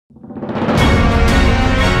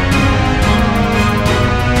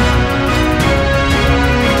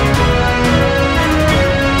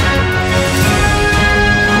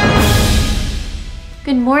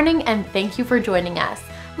morning and thank you for joining us.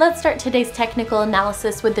 Let's start today's technical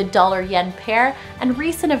analysis with the dollar-yen pair and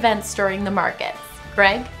recent events stirring the markets.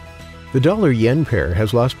 Greg? The dollar-yen pair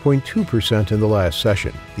has lost 0.2% in the last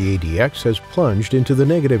session. The ADX has plunged into the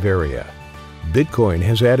negative area. Bitcoin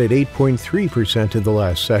has added 8.3% in the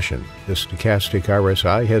last session. The stochastic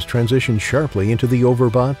RSI has transitioned sharply into the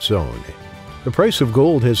overbought zone. The price of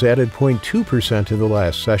gold has added 0.2% in the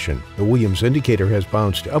last session. The Williams indicator has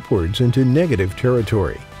bounced upwards into negative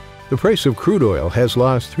territory. The price of crude oil has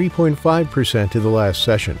lost 3.5% in the last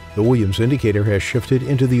session. The Williams indicator has shifted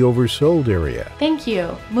into the oversold area. Thank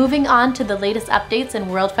you. Moving on to the latest updates in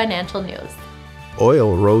world financial news.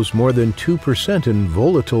 Oil rose more than 2% in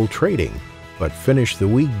volatile trading, but finished the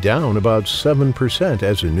week down about 7%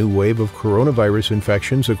 as a new wave of coronavirus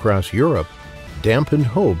infections across Europe dampened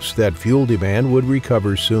hopes that fuel demand would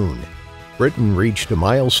recover soon. Britain reached a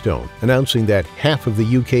milestone, announcing that half of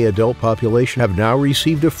the UK adult population have now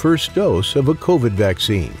received a first dose of a COVID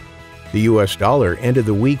vaccine. The US dollar ended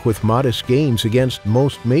the week with modest gains against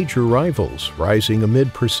most major rivals, rising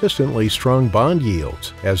amid persistently strong bond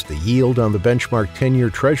yields as the yield on the benchmark 10-year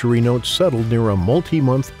Treasury note settled near a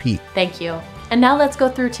multi-month peak. Thank you. And now let's go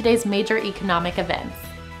through today's major economic events.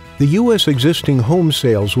 The U.S. existing home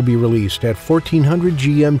sales will be released at 1400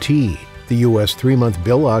 GMT, the U.S. 3-month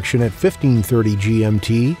bill auction at 1530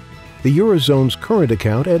 GMT, the Eurozone's current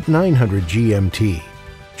account at 900 GMT.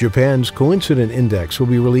 Japan's coincident index will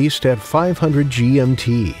be released at 500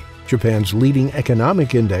 GMT, Japan's leading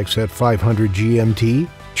economic index at 500 GMT,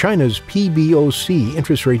 China's PBOC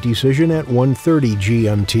interest rate decision at 130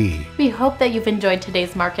 GMT. We hope that you've enjoyed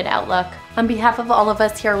today's market outlook. On behalf of all of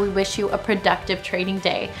us here, we wish you a productive trading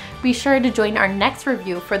day. Be sure to join our next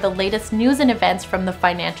review for the latest news and events from the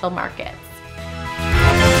financial markets.